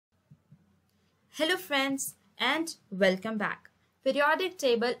Hello friends and welcome back. Periodic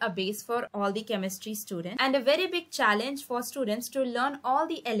table a base for all the chemistry students and a very big challenge for students to learn all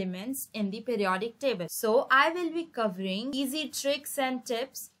the elements in the periodic table. So I will be covering easy tricks and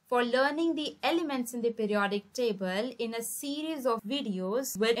tips for learning the elements in the periodic table in a series of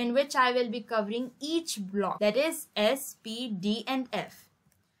videos in which I will be covering each block, that is S, P, D and F.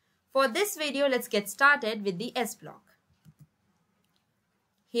 For this video, let's get started with the S block.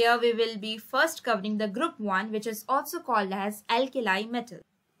 Here we will be first covering the group 1, which is also called as alkali metal.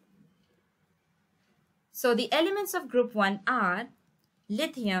 So the elements of group 1 are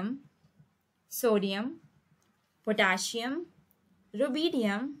lithium, sodium, potassium,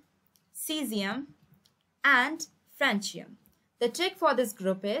 rubidium, cesium and francium. The trick for this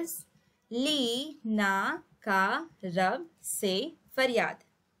group is li, na, ka, rab, se, faryad.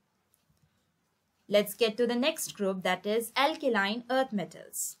 Let's get to the next group, that is alkaline earth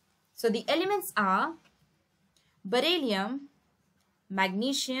metals. So the elements are beryllium,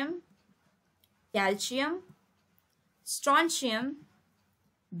 magnesium, calcium, strontium,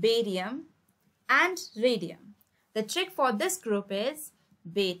 barium and radium. The trick for this group is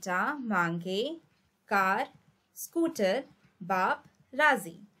beta, mange, car, scooter, bab,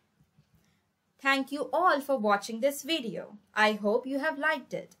 razi. Thank you all for watching this video. I hope you have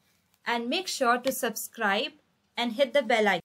liked it. And make sure to subscribe and hit the bell icon.